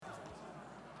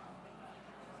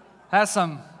That's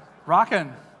some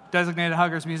rockin' Designated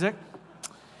Huggers music.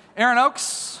 Aaron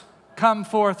Oakes, come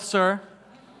forth, sir.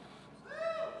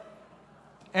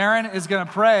 Aaron is going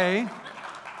to pray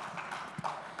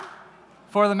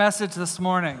for the message this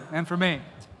morning and for me.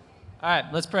 All right,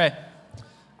 let's pray.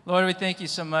 Lord, we thank you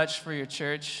so much for your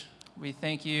church. We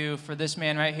thank you for this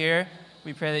man right here.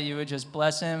 We pray that you would just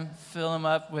bless him, fill him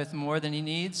up with more than he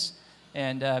needs,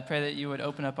 and pray that you would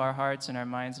open up our hearts and our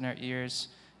minds and our ears.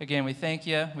 Again, we thank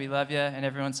you, we love you, and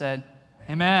everyone said,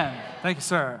 Amen. Thank you,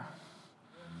 sir.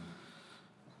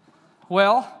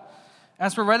 Well,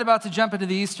 as we're right about to jump into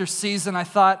the Easter season, I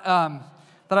thought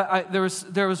that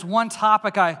there was one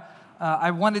topic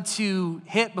I wanted to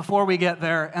hit before we get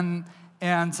there, and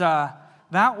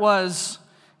that was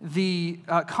the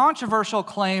controversial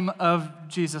claim of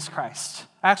Jesus Christ.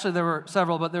 Actually, there were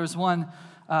several, but there was one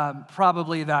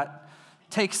probably that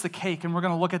takes the cake, and we're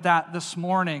going to look at that this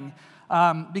morning.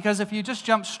 Because if you just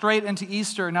jump straight into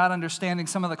Easter, not understanding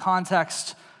some of the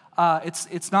context,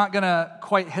 it's not going to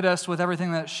quite hit us with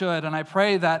everything that it should. And I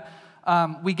pray that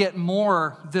we get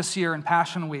more this year in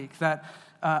Passion Week, that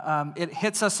it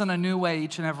hits us in a new way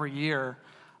each and every year.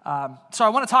 So I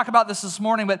want to talk about this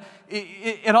morning, but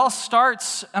it all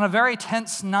starts on a very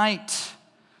tense night.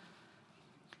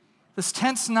 This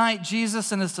tense night,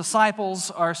 Jesus and his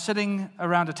disciples are sitting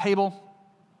around a table,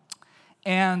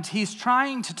 and he's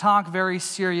trying to talk very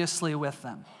seriously with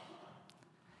them.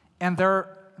 And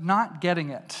they're not getting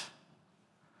it.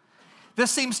 This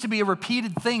seems to be a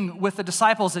repeated thing with the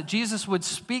disciples, that Jesus would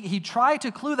speak. He tried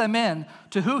to clue them in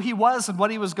to who he was and what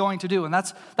he was going to do. And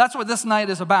that's what this night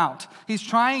is about. He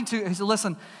said,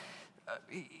 listen,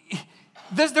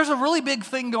 there's a really big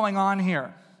thing going on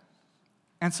here.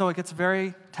 And so it gets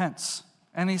very tense.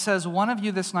 And he says, one of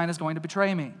you this night is going to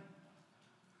betray me.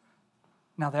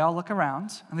 Now, they all look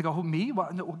around, and they go, who, me?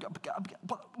 What? No,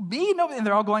 me? No. And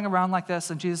they're all going around like this,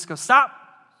 and Jesus goes, stop.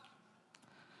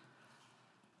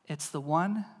 It's the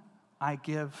one I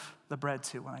give the bread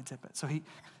to when I dip it. So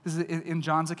this is in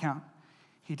John's account.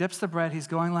 He dips the bread, he's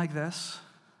going like this,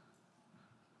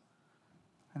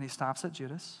 and he stops at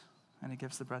Judas, and he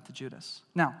gives the bread to Judas.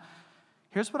 Now,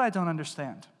 here's what I don't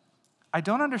understand. I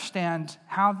don't understand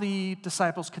how the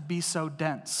disciples could be so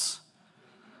dense.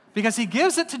 Because he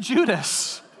gives it to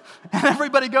Judas, and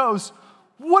everybody goes,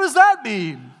 what does that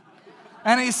mean?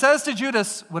 And he says to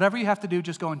Judas, whatever you have to do,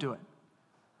 just go and do it.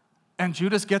 And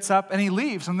Judas gets up and he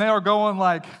leaves, and they are going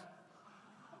like,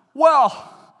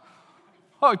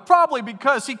 probably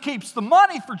because he keeps the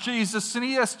money for Jesus and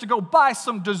he has to go buy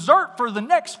some dessert for the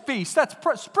next feast. That's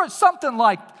something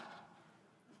like.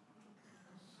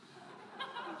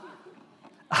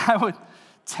 I would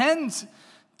tend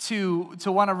to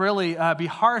want to really be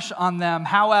harsh on them.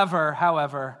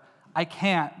 However, I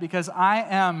can't, because I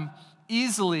am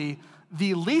easily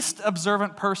the least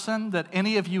observant person that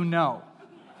any of you know.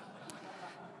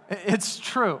 It's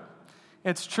true.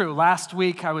 It's true. Last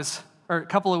week, a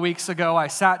couple of weeks ago, I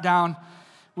sat down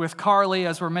with Carly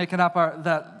as we're making up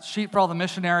that sheet for all the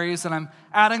missionaries, and I'm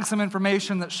adding some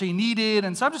information that she needed,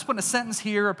 and so I'm just putting a sentence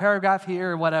here, a paragraph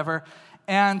here, or whatever,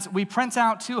 and we print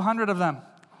out 200 of them.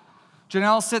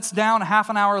 Janelle sits down a half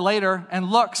an hour later and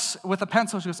looks with a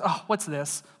pencil. She goes, oh, what's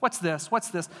this? What's this? What's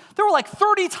this? There were like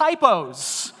 30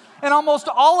 typos, and almost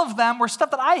all of them were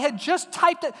stuff that I had just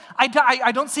typed.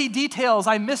 I don't see details.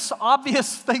 I miss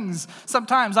obvious things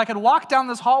sometimes. I could walk down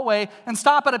this hallway and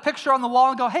stop at a picture on the wall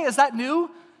and go, hey, is that new?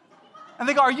 And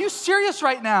they go, are you serious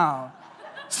right now?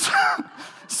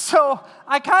 So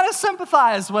I kind of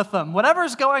sympathize with them.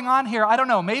 Whatever's going on here, I don't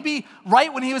know. Maybe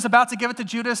right when he was about to give it to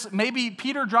Judas, maybe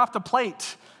Peter dropped a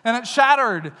plate and it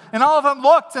shattered. And all of them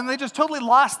looked and they just totally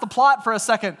lost the plot for a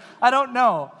second. I don't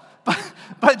know.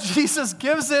 But Jesus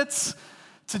gives it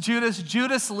to Judas.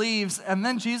 Judas leaves, and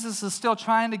then Jesus is still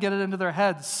trying to get it into their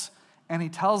heads. And he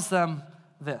tells them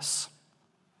this.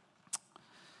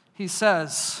 He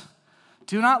says,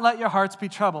 do not let your hearts be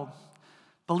troubled.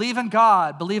 Believe in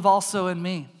God, believe also in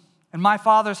me. In my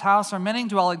Father's house are many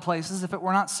dwelling places. If it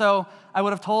were not so, I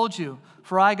would have told you,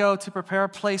 for I go to prepare a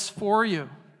place for you.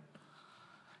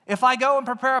 If I go and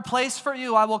prepare a place for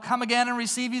you, I will come again and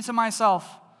receive you to myself,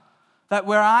 that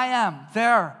where I am,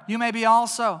 there you may be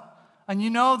also, and you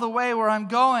know the way where I'm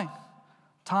going.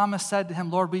 Thomas said to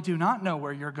him, Lord, we do not know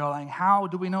where you're going. How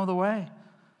do we know the way?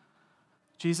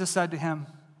 Jesus said to him,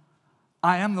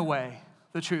 I am the way,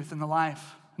 the truth, and the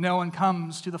life. No one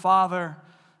comes to the Father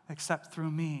except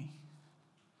through me.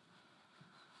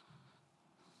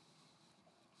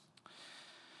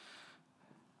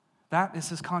 That is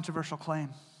his controversial claim.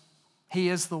 He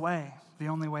is the way, the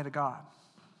only way to God.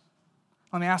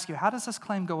 Let me ask you, how does this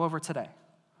claim go over today?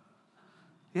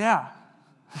 Yeah,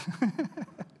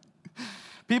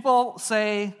 People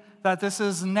say that this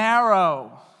is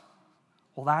narrow.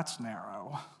 Well, that's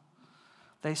narrow.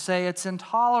 They say it's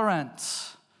intolerant.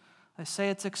 They say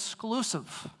it's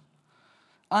exclusive,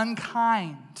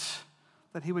 unkind,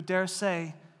 that he would dare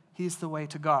say he's the way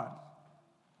to God.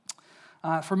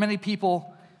 For many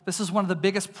people, this is one of the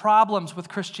biggest problems with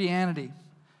Christianity,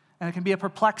 and it can be a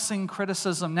perplexing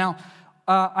criticism. Now,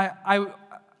 I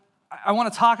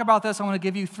want to talk about this. I want to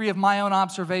give you 3 of my own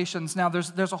observations. Now,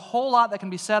 there's a whole lot that can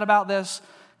be said about this.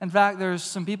 In fact, there's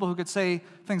some people who could say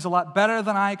things a lot better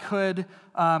than I could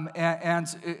and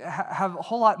have a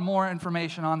whole lot more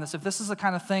information on this. If this is the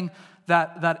kind of thing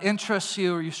that interests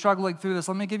you or you're struggling through this,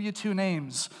 let me give you 2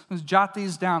 names. Let's jot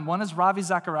these down. One is Ravi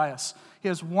Zacharias. He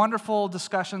has wonderful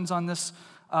discussions on this,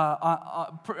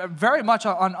 very much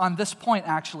on this point,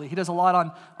 actually. He does a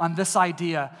lot on this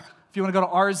idea. If you want to go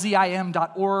to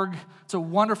rzim.org, it's a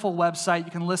wonderful website.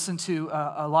 You can listen to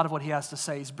a lot of what he has to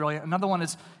say. He's brilliant. Another one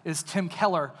is Tim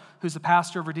Keller, who's the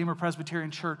pastor of Redeemer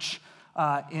Presbyterian Church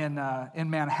in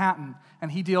Manhattan,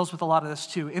 and he deals with a lot of this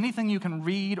too. Anything you can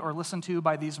read or listen to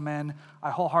by these men, I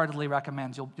wholeheartedly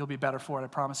recommend. You'll be better for it, I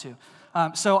promise you.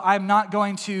 So I'm not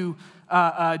going to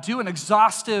do an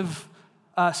exhaustive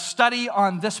study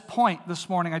on this point this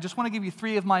morning. I just want to give you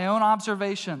 3 of my own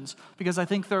observations because I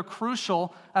think they're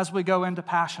crucial as we go into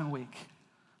Passion Week.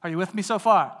 Are you with me so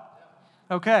far?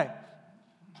 Okay.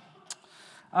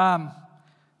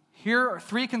 Here are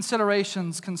 3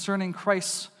 considerations concerning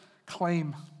Christ's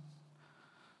claim.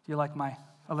 Do you like my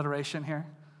alliteration here?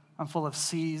 I'm full of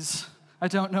C's. I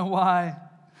don't know why.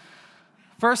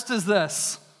 First is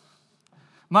this.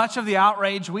 Much of the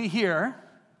outrage we hear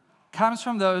comes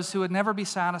from those who would never be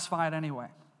satisfied anyway.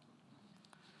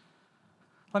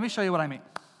 Let me show you what I mean.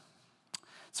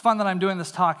 It's fun that I'm doing this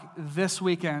talk this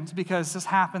weekend because this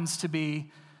happens to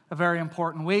be a very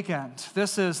important weekend.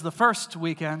 This is the first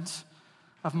weekend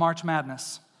of March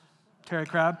Madness. Terry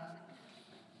Crabb.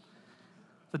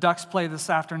 The Ducks play this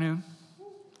afternoon,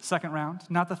 second round.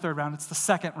 Not the third round, it's the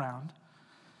second round.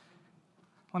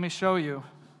 Let me show you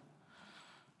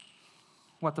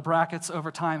what the brackets over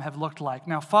time have looked like.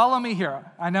 Now, follow me here.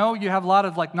 I know you have a lot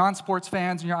of non-sports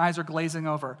fans and your eyes are glazing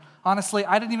over. Honestly,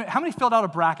 how many filled out a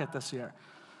bracket this year?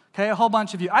 Okay, a whole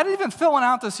bunch of you. I didn't even fill one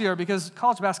out this year because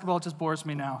college basketball just bores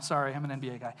me now. Sorry, I'm an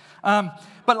NBA guy.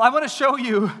 But I want to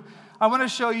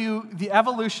show you the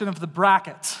evolution of the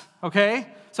bracket, okay?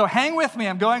 So hang with me.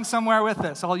 I'm going somewhere with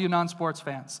this, all you non-sports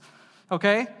fans,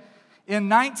 okay? In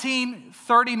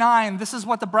 1939, this is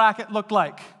what the bracket looked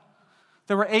like.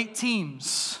 There were 8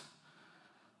 teams.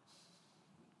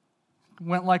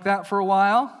 Went like that for a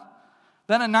while.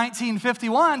 Then in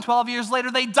 1951, 12 years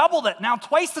later, they doubled it. Now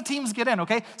twice the teams get in,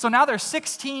 okay? So now there's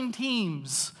 16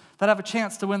 teams that have a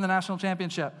chance to win the national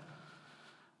championship.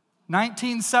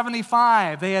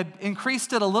 1975, they had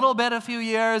increased it a little bit a few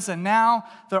years, and now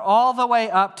they're all the way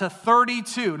up to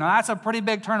 32. Now that's a pretty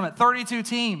big tournament, 32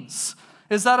 teams.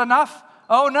 Is that enough?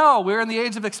 Oh no, we're in the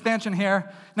age of expansion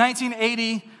here.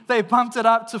 1980, they bumped it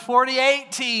up to 48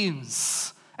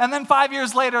 teams. And then 5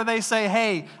 years later, they say,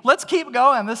 hey, let's keep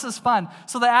going. This is fun.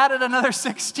 So they added another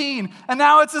 16, and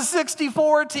now it's a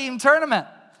 64-team tournament.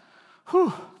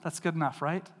 Whew, that's good enough,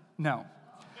 right? No.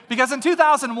 Because in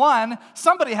 2001,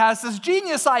 somebody has this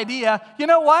genius idea, you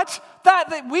know what?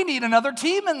 That we need another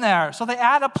team in there. So they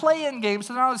add a play-in game.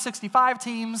 So now there's 65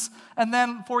 teams. And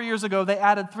then 4 years ago, they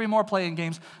added 3 more play-in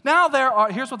games. Now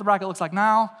here's what the bracket looks like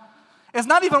now. It's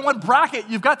not even one bracket.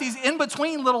 You've got these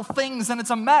in-between little things, and it's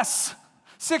a mess.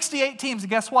 68 teams, and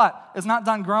guess what? It's not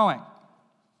done growing.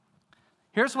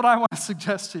 Here's what I want to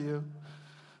suggest to you.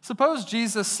 Suppose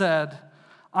Jesus said,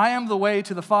 I am the way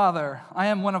to the Father. I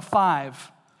am one of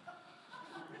 5.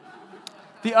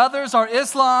 The others are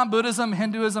Islam, Buddhism,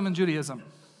 Hinduism, and Judaism.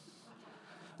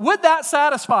 Would that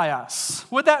satisfy us?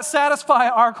 Would that satisfy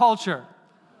our culture?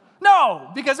 No,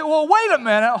 because, well, wait a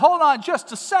minute. Hold on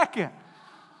just a second.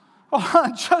 Hold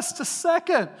on just a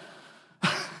second.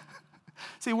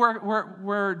 See,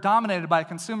 we're dominated by a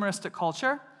consumeristic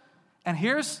culture, and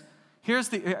here's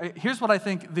what I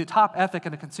think the top ethic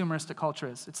in a consumeristic culture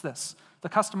is. It's this: the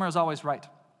customer is always right.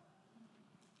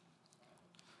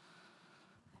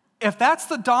 If that's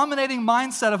the dominating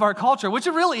mindset of our culture, which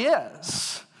it really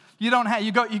is, you go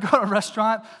to a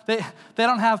restaurant, they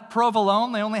don't have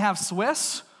provolone, they only have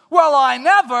Swiss. Well, I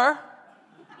never.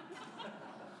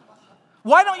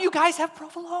 Why don't you guys have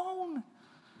provolone?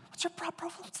 What's your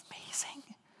provolone? It's amazing.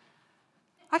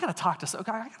 I gotta talk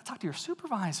to your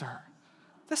supervisor.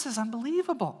 This is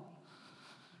unbelievable.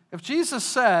 If Jesus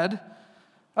said,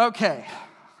 okay,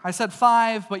 I said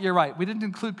 5, but you're right. We didn't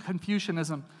include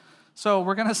Confucianism. So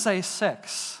we're going to say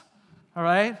 6. All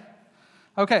right?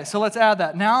 Okay, so let's add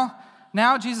that.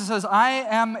 Now Jesus says, I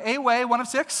am a way, one of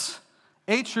six,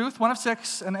 a truth, one of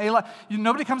six, and a life.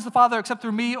 Nobody comes to the Father except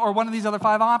through me or one of these other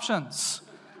 5 options.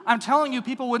 I'm telling you,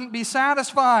 people wouldn't be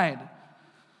satisfied.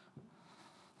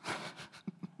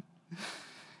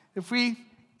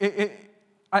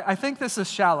 I think this is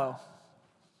shallow.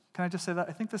 Can I just say that?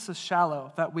 I think this is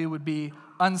shallow, that we would be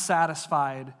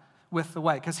unsatisfied with the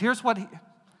way. Because here's what you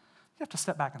have to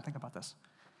step back and think about this.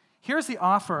 Here's the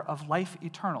offer of life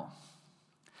eternal,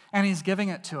 and he's giving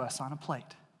it to us on a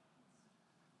plate.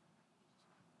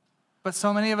 But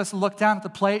so many of us look down at the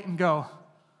plate and go,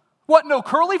 what, no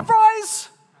curly fries?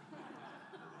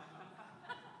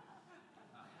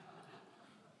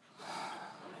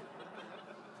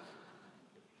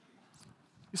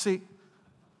 You see,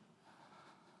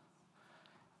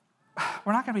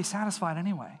 we're not going to be satisfied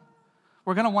anyway.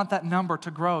 We're going to want that number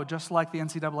to grow just like the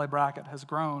NCAA bracket has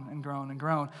grown and grown and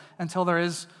grown until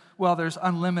there's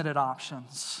unlimited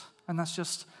options. And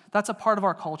that's a part of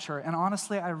our culture. And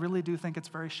honestly, I really do think it's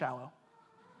very shallow.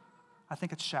 I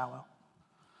think it's shallow.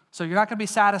 So you're not going to be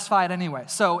satisfied anyway.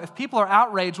 So if people are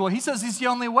outraged, well, he says he's the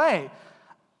only way.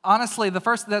 Honestly, that's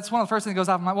one of the first things that goes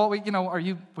off my mind. Well,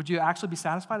 would you actually be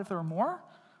satisfied if there were more?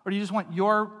 Or do you just want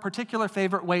your particular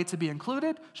favorite way to be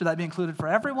included? Should that be included for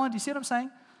everyone? Do you see what I'm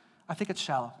saying? I think it's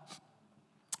shallow.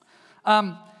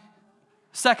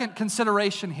 Second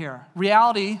consideration here.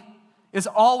 Reality is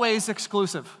always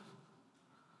exclusive.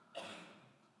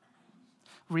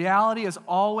 Reality is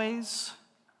always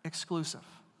exclusive.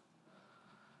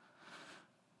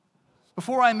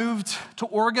 Before I moved to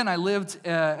Oregon, I lived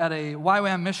at a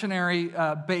YWAM missionary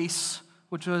base,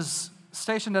 which was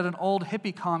stationed at an old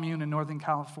hippie commune in Northern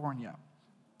California.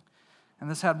 And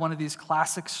this had one of these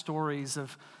classic stories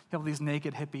of these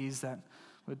naked hippies that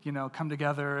would, come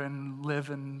together and live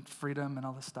in freedom and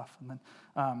all this stuff. And then,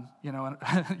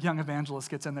 a young evangelist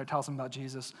gets in there, tells them about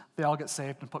Jesus. They all get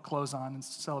saved and put clothes on and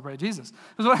celebrate Jesus.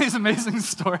 It was one of these amazing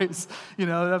stories,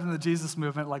 up in the Jesus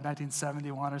movement, like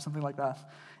 1971 or something like that.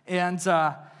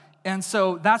 And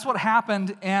so that's what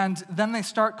happened, and then they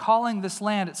start calling this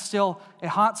land, it's still a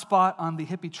hot spot on the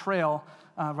hippie trail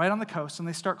right on the coast, and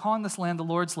they start calling this land the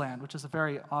Lord's Land, which is a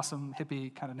very awesome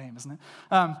hippie kind of name, isn't it?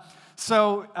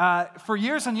 So for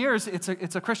years and years,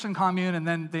 it's a Christian commune, and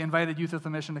then they invited Youth with a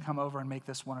Mission to come over and make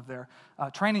this one of their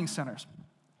training centers.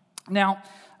 Now,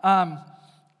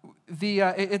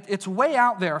 it's way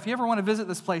out there. If you ever want to visit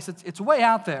this place, it's way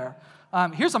out there.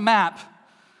 Here's a map.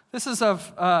 This is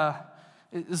of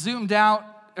zoomed out,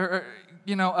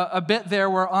 a bit there,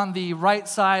 where on the right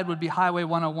side would be Highway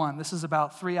 101. This is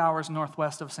about 3 hours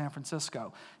northwest of San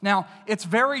Francisco. Now, it's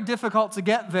very difficult to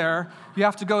get there. You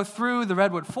have to go through the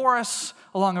redwood forests,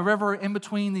 along a river, in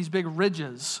between these big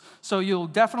ridges. So you'll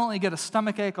definitely get a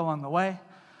stomachache along the way.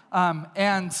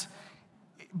 And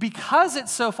because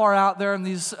it's so far out there, and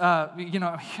these,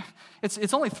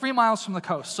 it's only 3 miles from the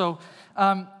coast. So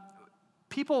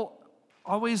people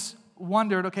always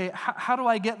wondered, okay, how do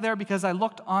I get there? Because I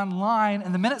looked online,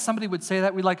 and the minute somebody would say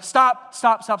that, we'd like, stop.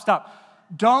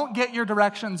 Don't get your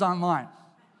directions online.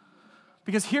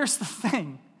 Because here's the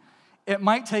thing. It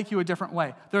might take you a different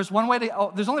way. There's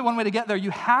only one way to get there.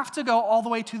 You have to go all the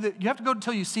way you have to go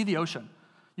until you see the ocean.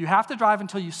 You have to drive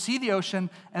until you see the ocean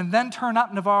and then turn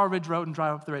up Navarro Ridge Road and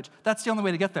drive up the ridge. That's the only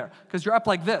way to get there, because you're up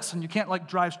like this, and you can't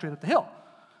drive straight up the hill.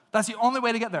 That's the only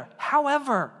way to get there.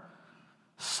 However,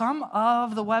 some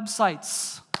of the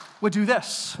websites would do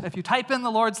this. If you type in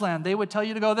the Lord's Land, they would tell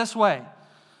you to go this way.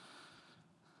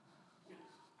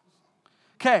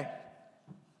 Okay.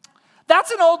 That's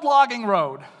an old logging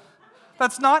road.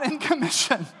 That's not in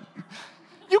commission.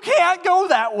 You can't go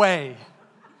that way.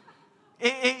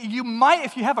 You might,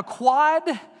 if you have a quad,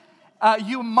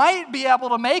 you might be able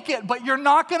to make it, but you're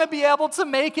not going to be able to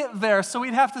make it there. So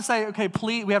we'd have to say, okay,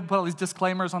 please, we have to put all these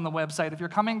disclaimers on the website. If you're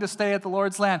coming to stay at the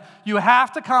Lord's Land, you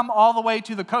have to come all the way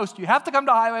to the coast. You have to come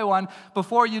to Highway 1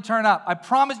 before you turn up. I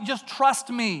promise, just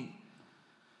trust me.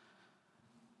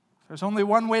 There's only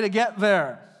one way to get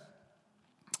there.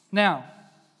 Now,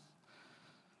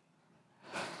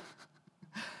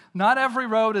 not every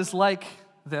road is like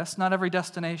this. Not every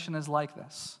destination is like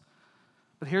this.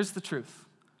 But here's the truth.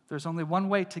 There's only one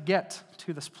way to get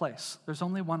to this place. There's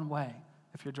only one way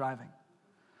if you're driving.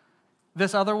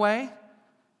 This other way,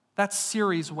 that's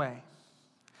Siri's way.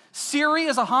 Siri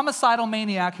is a homicidal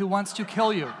maniac who wants to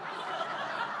kill you.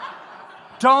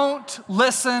 Don't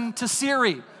listen to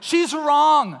Siri. She's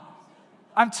wrong.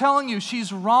 I'm telling you,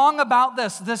 she's wrong about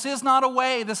this. This is not a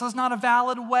way. This is not a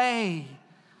valid way.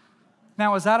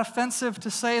 Now, is that offensive to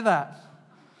say that?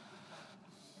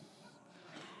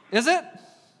 Is it?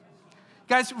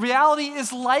 Guys, reality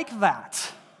is like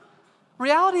that.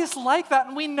 Reality is like that,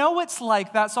 and we know it's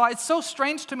like that. So it's so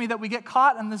strange to me that we get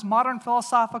caught in these modern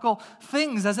philosophical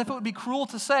things as if it would be cruel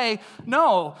to say,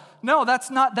 no,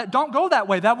 that's not that. Don't go that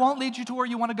way. That won't lead you to where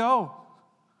you want to go.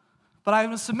 But I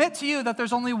will submit to you that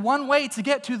there's only one way to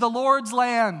get to the Lord's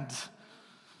land.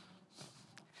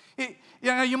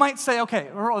 You might say, okay,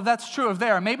 well, that's true of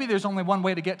there. Maybe there's only one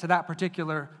way to get to that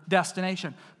particular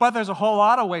destination. But there's a whole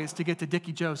lot of ways to get to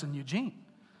Dickie Joe's in Eugene.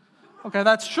 Okay,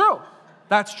 that's true.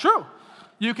 That's true.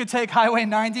 You could take Highway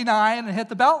 99 and hit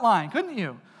the Beltline, couldn't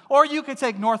you? Or you could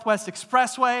take Northwest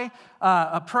Expressway,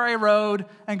 a Prairie Road,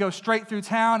 and go straight through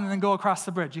town and then go across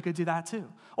the bridge. You could do that too.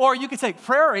 Or you could take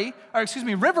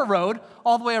River Road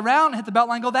all the way around and hit the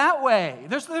Beltline and go that way.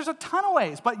 There's a ton of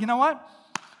ways. But you know what?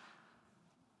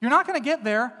 You're not going to get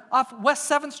there off West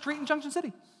 7th Street in Junction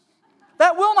City.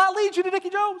 That will not lead you to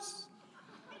Dickie Joe's.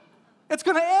 It's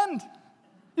going to end.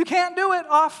 You can't do it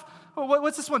off,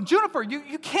 what's this one? Juniper.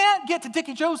 You can't get to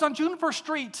Dickie Joe's on Juniper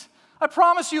Street. I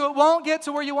promise you it won't get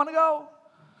to where you want to go.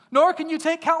 Nor can you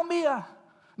take Calmia,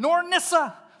 nor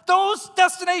Nyssa. Those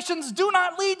destinations do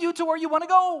not lead you to where you want to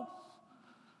go.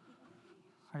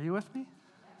 Are you with me?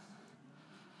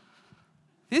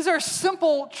 These are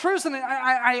simple truths, and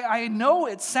I know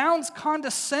it sounds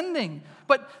condescending,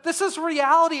 but this is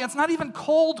reality. It's not even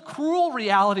cold, cruel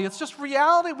reality. It's just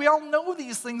reality. We all know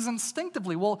these things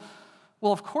instinctively. Well,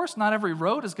 of course, not every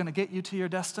road is going to get you to your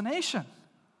destination.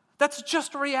 That's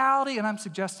just reality, and I'm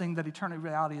suggesting that eternal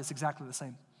reality is exactly the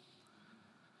same.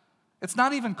 It's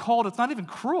not even cold. It's not even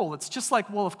cruel. It's just like,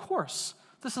 well, of course,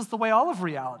 this is the way all of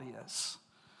reality is.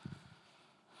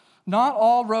 Not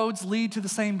all roads lead to the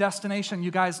same destination, you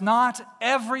guys. Not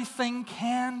everything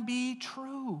can be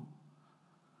true.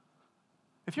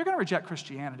 If you're going to reject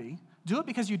Christianity, do it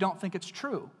because you don't think it's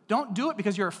true. Don't do it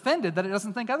because you're offended that it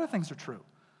doesn't think other things are true.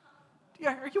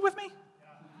 Are you with me?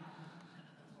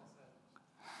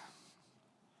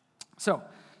 So,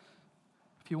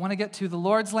 if you want to get to the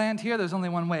Lord's land here, there's only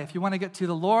one way. If you want to get to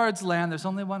the Lord's land, there's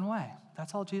only one way.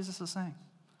 That's all Jesus is saying.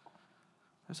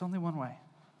 There's only one way.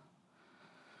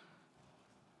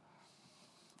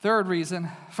 Third reason,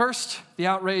 first, the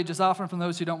outrage is often from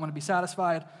those who don't want to be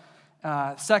satisfied.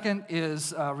 Second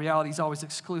is reality is always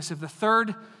exclusive. The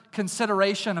third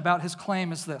consideration about his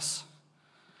claim is this.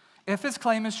 If his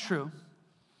claim is true,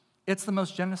 it's the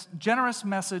most generous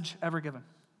message ever given.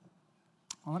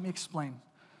 Well, let me explain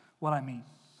what I mean.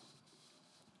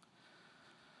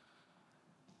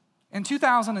 In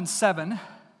 2007,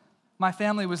 my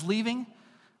family was leaving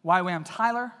YWAM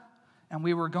Tyler, and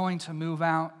we were going to move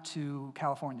out to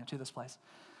California, to this place.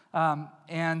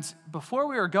 And before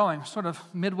we were going, sort of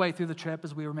midway through the trip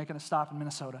as we were making a stop in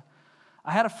Minnesota,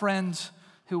 I had a friend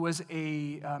who was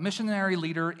a missionary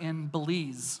leader in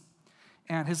Belize.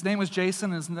 And his name was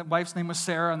Jason, his wife's name was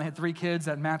Sarah, and they had 3 kids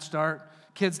that matched our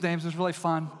kids' names. It was really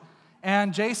fun.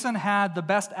 And Jason had the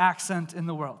best accent in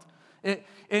the world.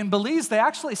 In Belize, they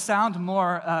actually sound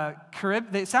more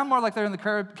they sound more like they're in the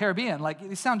Caribbean, like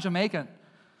they sound Jamaican.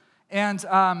 And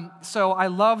so I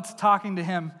loved talking to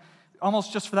him,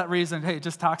 almost just for that reason. Hey,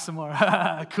 just talk some more.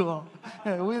 Cool.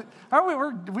 Yeah,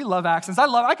 we love accents.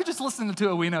 I could just listen to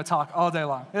Owino talk all day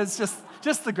long. It's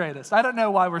just the greatest. I don't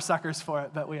know why we're suckers for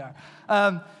it, but we are.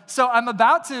 So I'm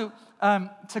about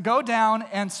to go down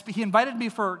and speak. He invited me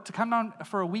to come down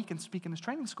for a week and speak in his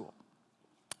training school.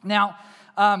 Now,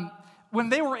 when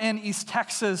they were in East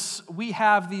Texas, we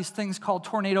have these things called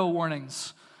tornado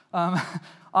warnings.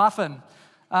 Often.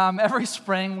 Every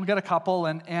spring, we get a couple,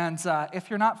 and if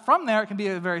you're not from there, it can be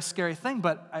a very scary thing,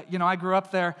 but, I grew up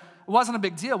there. It wasn't a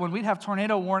big deal. When we'd have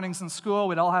tornado warnings in school,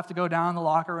 we'd all have to go down in the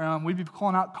locker room. We'd be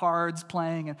pulling out cards,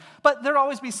 playing, but there'd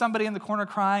always be somebody in the corner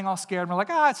crying, all scared, and we're like,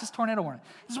 it's just tornado warning.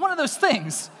 It's one of those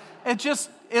things. It just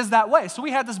is that way. So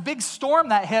we had this big storm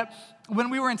that hit when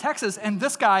we were in Texas, and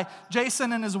this guy,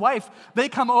 Jason and his wife, they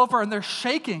come over and they're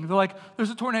shaking. They're like, there's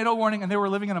a tornado warning, and they were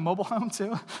living in a mobile home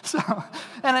too.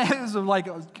 And it was like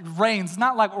rain. It's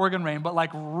not like Oregon rain, but like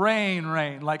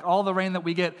rain. Like all the rain that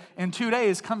we get in 2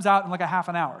 days comes out in like a half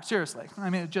an hour. Seriously. I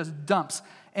mean, it just dumps.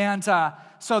 And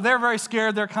so they're very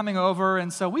scared. They're coming over,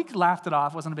 and so we laughed it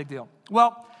off. It wasn't a big deal.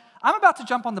 Well, I'm about to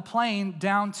jump on the plane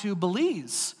down to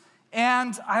Belize,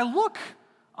 and I look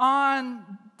on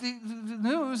the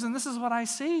news, and this is what I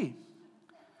see.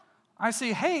 I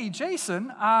see, hey,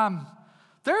 Jason,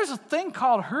 there's a thing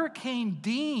called Hurricane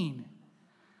Dean.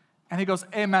 And he goes,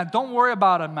 hey, man, don't worry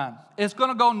about it, man. It's going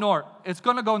to go north.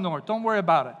 Don't worry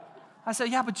about it. I said,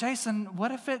 yeah, but Jason,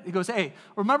 what if it? He goes, hey,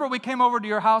 remember we came over to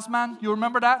your house, man? You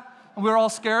remember that? And we were all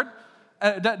scared?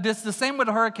 It's the same with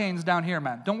the hurricanes down here,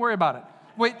 man. Don't worry about it.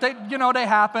 Wait, they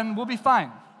happen. We'll be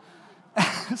fine.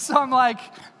 So I'm like,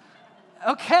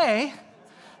 okay.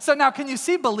 So now can you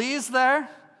see Belize there?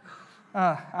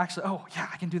 Actually, oh yeah,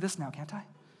 I can do this now, can't I?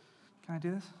 Can I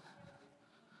do this?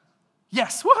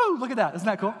 Yes, woohoo, look at that, isn't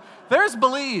that cool? There's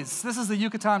Belize. This is the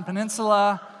Yucatan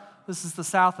Peninsula. This is the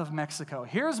south of Mexico.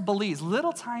 Here's Belize,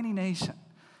 little tiny nation.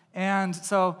 And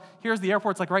so here's the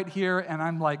airport's like right here, and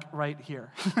I'm like right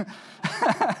here.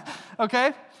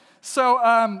 Okay? So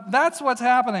that's what's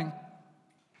happening.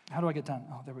 How do I get done?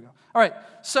 Oh, there we go. All right,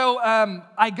 so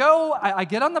I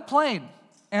get on the plane,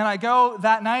 and I go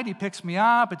that night. He picks me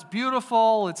up. It's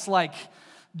beautiful. It's like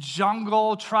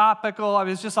jungle, tropical. I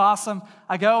mean, it's just awesome.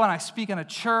 I go and I speak in a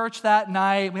church that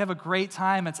night. We have a great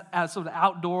time. It's a sort of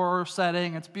outdoor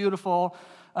setting. It's beautiful.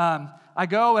 I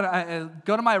go and I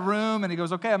go to my room, and he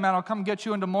goes, okay, man, I'll come get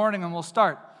you in the morning, and we'll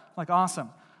start. I'm like, awesome.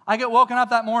 I get woken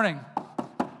up that morning.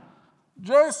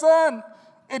 Jason,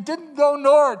 it didn't go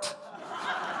north.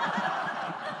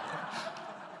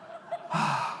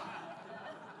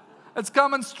 It's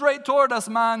coming straight toward us,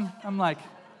 man. I'm like,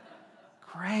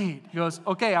 great. He goes,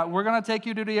 okay, we're going to take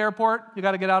you to the airport. You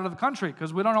got to get out of the country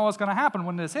because we don't know what's going to happen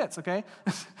when this hits, okay?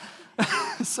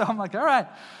 So I'm like, all right.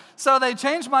 So they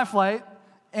change my flight,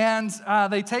 and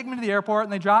they take me to the airport,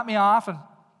 and they drop me off, and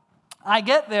I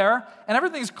get there, and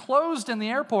everything's closed in the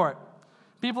airport.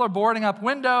 People are boarding up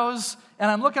windows,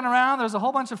 and I'm looking around. There's a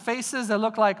whole bunch of faces that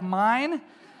look like mine,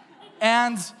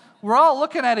 and we're all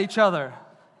looking at each other.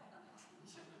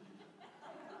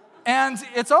 And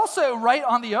it's also right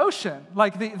on the ocean,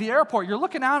 like the airport. You're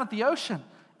looking out at the ocean,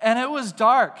 and it was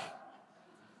dark.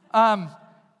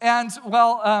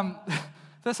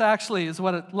 This actually is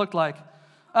what it looked like.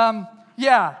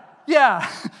 Yeah,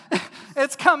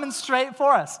 it's coming straight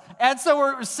for us. And so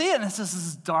we're seeing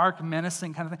this dark,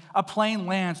 menacing kind of thing. A plane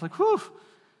lands, like, whew.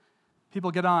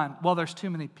 People get on. Well, there's too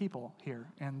many people here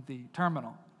in the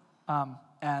terminal,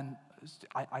 and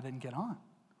I didn't get on.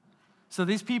 So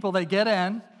these people, they get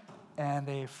in, and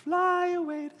they fly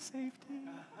away to safety.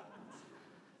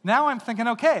 Now I'm thinking,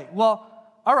 okay, well,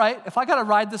 all right, if I got to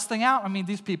ride this thing out, I mean,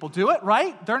 these people do it,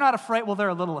 right? They're not afraid. Well, they're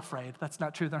a little afraid. That's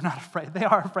not true. They're not afraid. They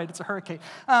are afraid. It's a hurricane.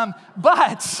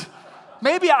 But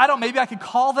maybe I could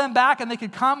call them back, and they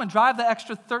could come and drive the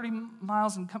extra 30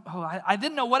 miles and come. Oh, I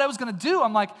didn't know what I was going to do.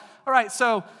 I'm like, all right,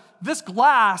 so this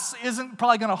glass isn't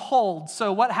probably going to hold.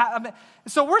 So what happened?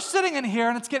 So we're sitting in here,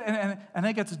 and and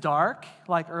it gets dark,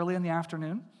 like early in the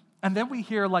afternoon. And then we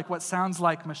hear like what sounds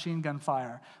like machine gun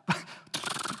fire.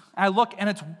 I look, and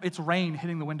it's rain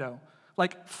hitting the window,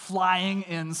 like flying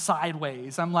in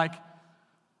sideways. I'm like,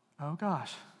 oh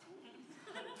gosh,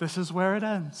 this is where it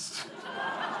ends.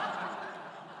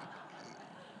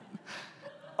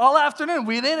 All afternoon,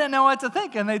 we didn't know what to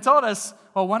think, and they told us,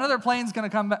 well, one other plane's going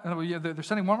to come back. They're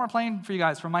sending one more plane for you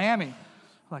guys from Miami.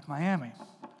 We're like, Miami?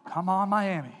 Come on,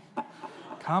 Miami.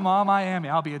 Come on, Miami.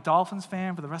 I'll be a Dolphins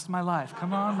fan for the rest of my life.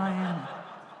 Come on, Miami.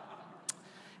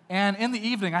 And in the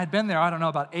evening, I had been there, I don't know,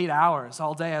 about 8 hours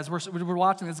all day. As we're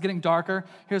watching, it's getting darker.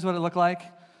 Here's what it looked like.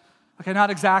 Okay,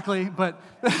 not exactly, but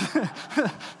this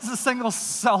is a single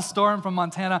cell storm from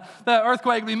Montana. The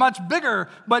earthquake would be much bigger,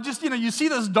 but just, you see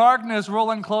this darkness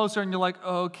rolling closer, and you're like,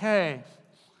 okay.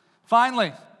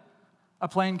 Finally, a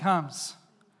plane comes.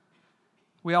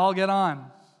 We all get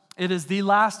on. It is the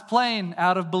last plane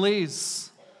out of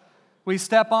Belize. We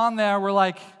step on there,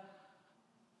 we're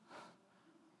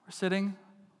sitting,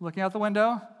 looking out the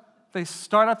window. They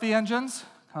start up the engines.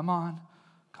 Come on,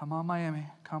 Miami,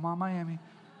 come on, Miami.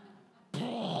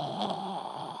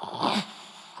 And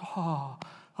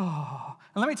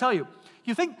let me tell you,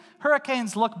 you think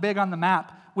hurricanes look big on the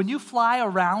map. When you fly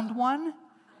around one,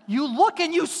 you look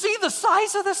and you see the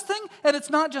size of this thing, and it's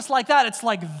not just like that, it's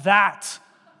like that.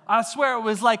 I swear it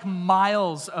was like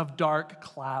miles of dark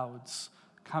clouds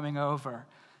coming over.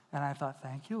 And I thought,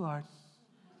 thank you, Lord.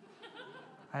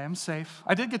 I am safe.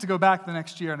 I did get to go back the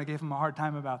next year, and I gave him a hard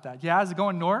time about that. Yeah, is it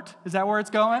going north? Is that where it's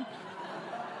going?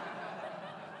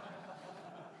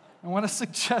 I want to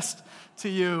suggest to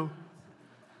you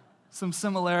some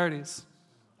similarities.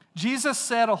 Jesus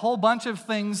said a whole bunch of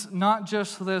things, not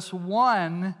just this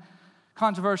one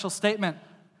controversial statement.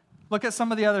 Look at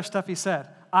some of the other stuff he said.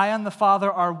 I and the Father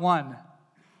are one.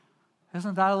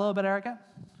 Isn't that a little bit arrogant?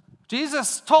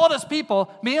 Jesus told his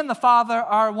people, me and the Father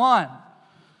are one.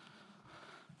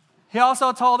 He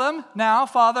also told them, now,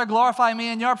 Father, glorify me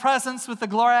in your presence with the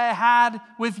glory I had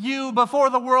with you before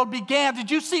the world began.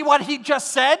 Did you see what he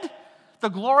just said? The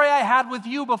glory I had with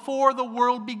you before the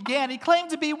world began. He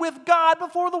claimed to be with God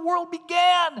before the world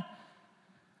began.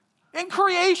 In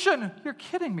creation. You're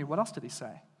kidding me. What else did he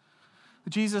say?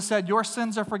 Jesus said, "Your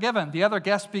sins are forgiven." The other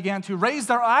guests began to raise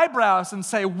their eyebrows and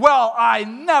say, "Well, I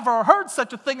never heard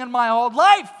such a thing in my whole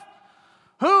life.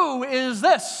 Who is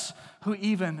this who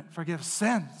even forgives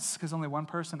sins?" Because only one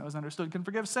person that was understood can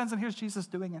forgive sins, and here's Jesus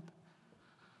doing it.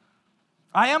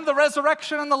 "I am the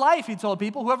resurrection and the life," he told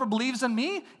people. "Whoever believes in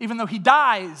me, even though he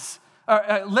dies,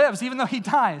 lives, even though he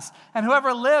dies. And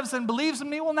whoever lives and believes in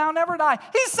me will now never die."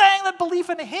 He's saying that belief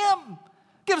in him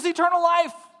gives eternal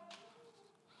life.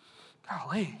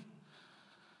 Golly.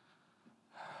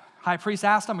 High priest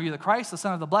asked him, "Are you the Christ, the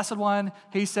Son of the Blessed One?"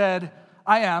 He said,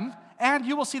 "I am. And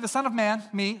you will see the Son of Man,"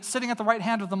 me, "sitting at the right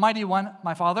hand of the Mighty One,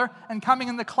 my Father, and coming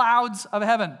in the clouds of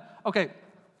heaven." Okay.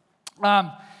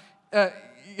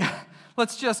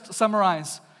 Let's just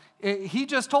summarize. He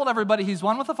just told everybody he's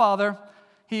one with the Father.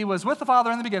 He was with the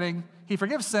Father in the beginning. He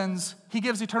forgives sins. He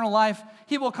gives eternal life.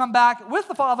 He will come back with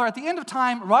the Father at the end of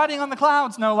time, riding on the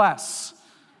clouds, no less.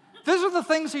 These are the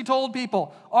things he told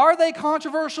people. Are they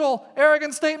controversial,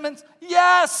 arrogant statements?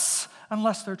 Yes,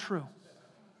 unless they're true.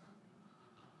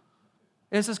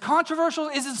 Is this controversial?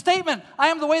 Is his statement, "I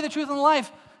am the way, the truth, and the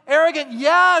life," arrogant?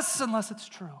 Yes, unless it's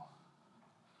true.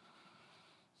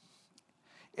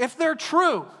 If they're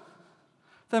true,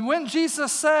 then when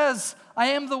Jesus says, "I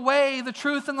am the way, the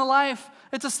truth, and the life,"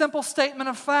 it's a simple statement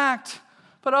of fact.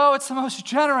 But it's the most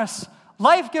generous,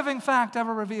 life-giving fact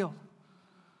ever revealed.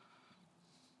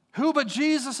 Who but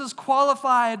Jesus is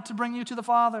qualified to bring you to the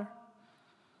Father?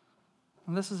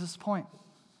 And this is his point.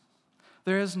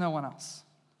 There is no one else.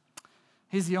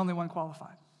 He's the only one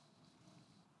qualified.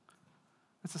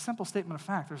 It's a simple statement of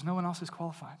fact. There's no one else who's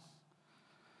qualified.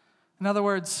 In other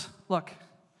words, look,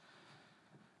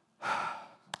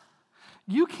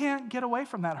 you can't get away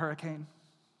from that hurricane.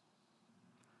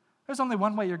 There's only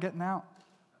one way you're getting out,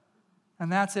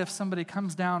 and that's if somebody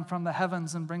comes down from the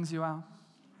heavens and brings you out.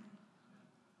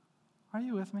 Are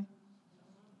you with me?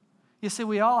 You see,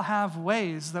 we all have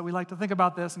ways that we like to think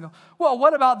about this and go, "Well,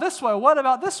 what about this way? What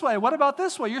about this way? What about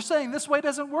this way? You're saying this way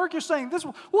doesn't work. You're saying this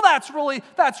way. Well, that's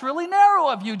really narrow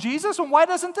of you, Jesus. And why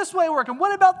doesn't this way work? And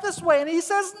what about this way?" And he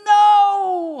says,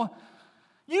 "No,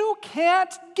 you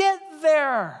can't get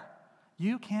there.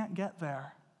 You can't get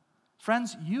there.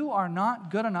 Friends, you are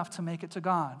not good enough to make it to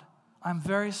God. I'm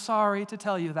very sorry to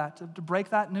tell you that, to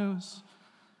break that news.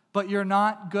 But you're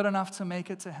not good enough to make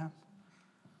it to him.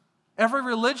 Every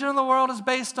religion in the world is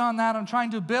based on that, on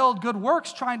trying to build good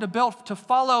works, trying to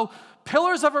follow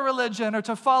pillars of a religion or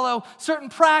to follow certain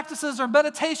practices or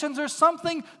meditations or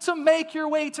something to make your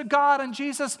way to God." And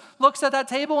Jesus looks at that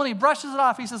table and he brushes it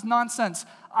off. He says, "Nonsense.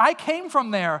 I came from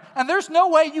there, and there's no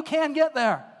way you can get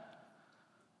there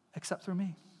except through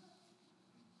me."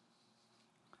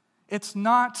 It's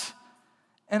not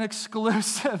an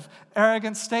exclusive,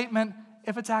 arrogant statement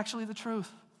if it's actually the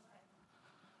truth.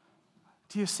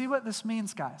 Do you see what this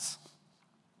means, guys?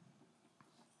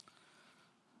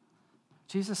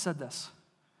 Jesus said this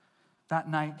that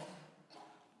night.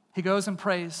 He goes and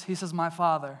prays. He says, "My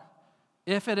Father,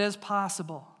 if it is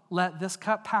possible, let this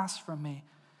cup pass from me,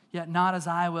 yet not as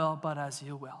I will, but as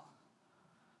you will."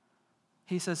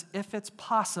 He says, if it's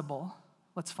possible,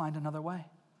 let's find another way.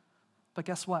 But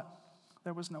guess what?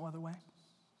 There was no other way.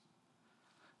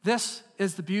 This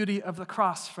is the beauty of the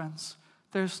cross, friends.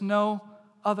 There's no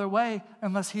other way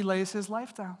unless he lays his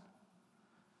life down.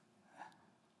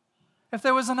 If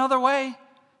there was another way,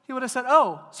 he would have said,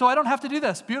 "Oh, so I don't have to do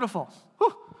this. Beautiful.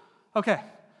 Whew. Okay.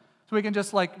 So we can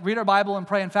just read our Bible and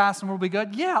pray and fast and we'll be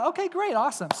good?" Yeah, okay, great,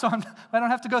 awesome. So I don't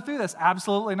have to go through this.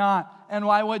 Absolutely not. And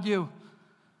why would you?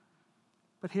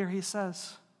 But here he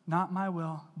says, "Not my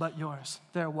will, but yours."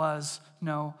 There was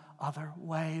no other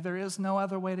way. There is no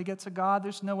other way to get to God.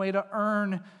 There's no way to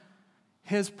earn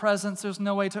his presence. There's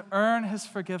no way to earn his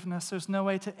forgiveness. There's no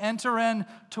way to enter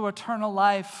into eternal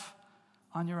life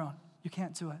on your own. You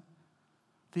can't do it.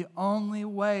 The only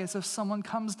way is if someone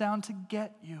comes down to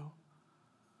get you.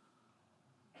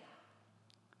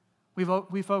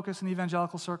 We focus in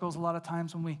evangelical circles a lot of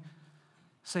times when we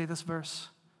say this verse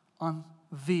on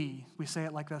the. We say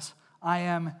it like this: "I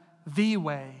am the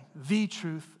way, the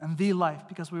truth, and the life,"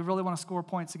 because we really want to score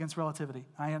points against relativity.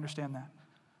 I understand that.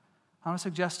 I want to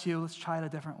suggest to you, let's try it a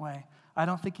different way. I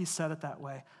don't think he said it that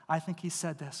way. I think he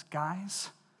said this: "Guys,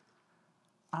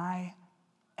 I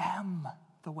am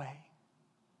the way.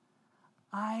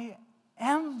 I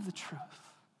am the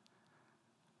truth.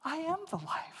 I am the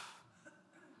life.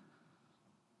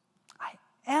 I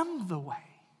am the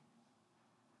way."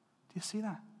 Do you see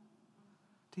that?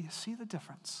 Do you see the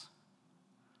difference?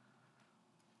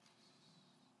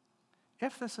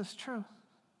 If this is true,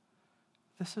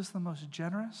 this is the most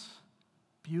generous,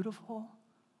 beautiful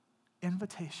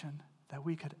invitation that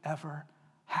we could ever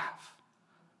have.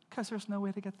 Because there's no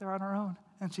way to get there on our own.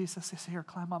 And Jesus says, here,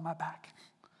 climb on my back.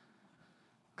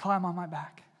 Climb on my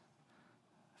back.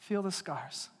 Feel the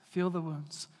scars. Feel the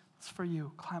wounds. It's for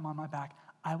you. Climb on my back.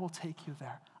 I will take you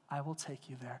there. I will take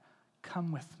you there.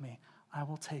 Come with me. I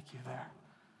will take you there.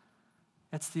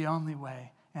 It's the only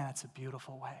way, and it's a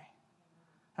beautiful way.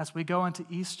 As we go into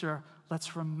Easter,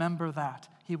 let's remember that.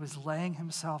 He was laying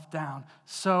himself down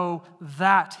so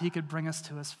that he could bring us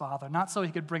to his Father. Not so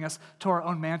he could bring us to our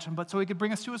own mansion, but so he could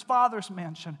bring us to his Father's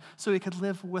mansion, so he could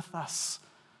live with us,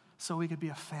 so we could be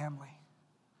a family.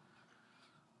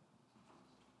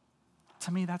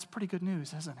 To me, that's pretty good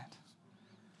news, isn't it?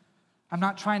 I'm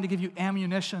not trying to give you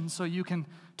ammunition so you can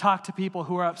talk to people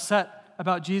who are upset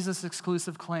about Jesus'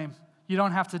 exclusive claim. You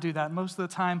don't have to do that. Most of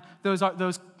the time, those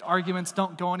arguments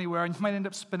don't go anywhere, and you might end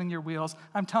up spinning your wheels.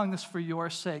 I'm telling this for your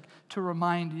sake, to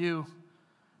remind you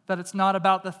that it's not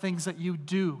about the things that you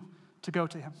do to go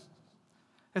to him.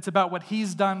 It's about what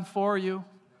he's done for you.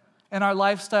 And our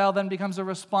lifestyle then becomes a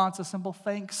response, a simple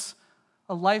thanks,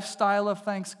 a lifestyle of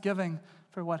thanksgiving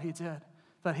for what he did,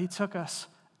 that he took us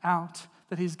out,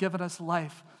 that he's given us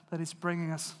life, that he's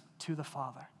bringing us to the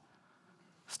Father.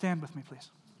 Stand with me, please.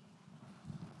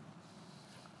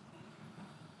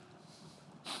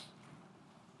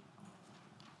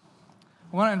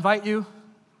 I want to invite you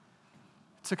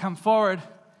to come forward.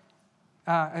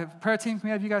 Prayer team, can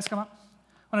we have you guys come up?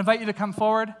 I want to invite you to come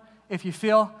forward if you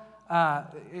feel,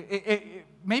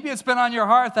 maybe it's been on your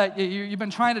heart that you've been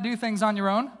trying to do things on your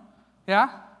own. Yeah?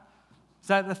 Is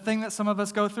that the thing that some of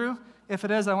us go through? If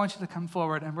it is, I want you to come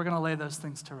forward, and we're going to lay those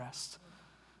things to rest.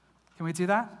 Can we do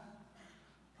that?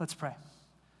 Let's pray.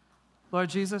 Lord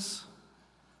Jesus,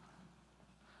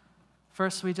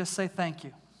 first we just say thank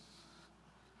you.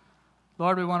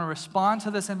 Lord, we want to respond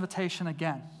to this invitation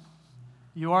again.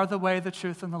 You are the way, the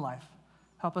truth, and the life.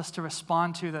 Help us to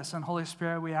respond to this. And Holy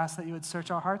Spirit, we ask that you would search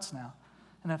our hearts now.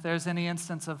 And if there's any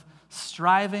instance of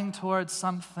striving towards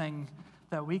something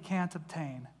that we can't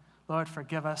obtain, Lord,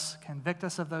 forgive us, convict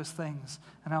us of those things,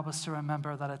 and help us to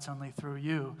remember that it's only through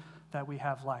you that we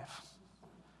have life.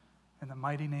 In the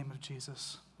mighty name of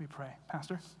Jesus, we pray.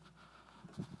 Pastor?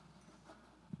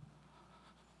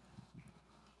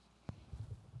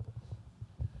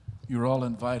 You're all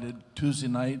invited Tuesday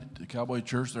night to Cowboy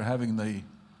Church. They're having the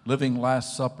Living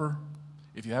Last Supper.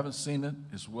 If you haven't seen it,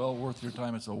 it's well worth your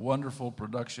time. It's a wonderful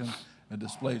production and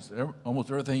displays almost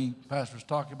everything Pastor's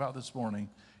talking about this morning.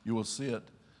 You will see it.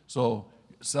 So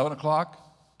 7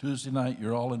 o'clock, Tuesday night,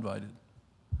 you're all invited.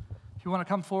 If you want to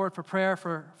come forward for prayer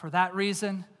for that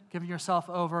reason, giving yourself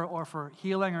over, or for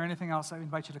healing or anything else, I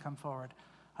invite you to come forward.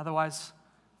 Otherwise,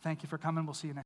 thank you for coming. We'll see you next.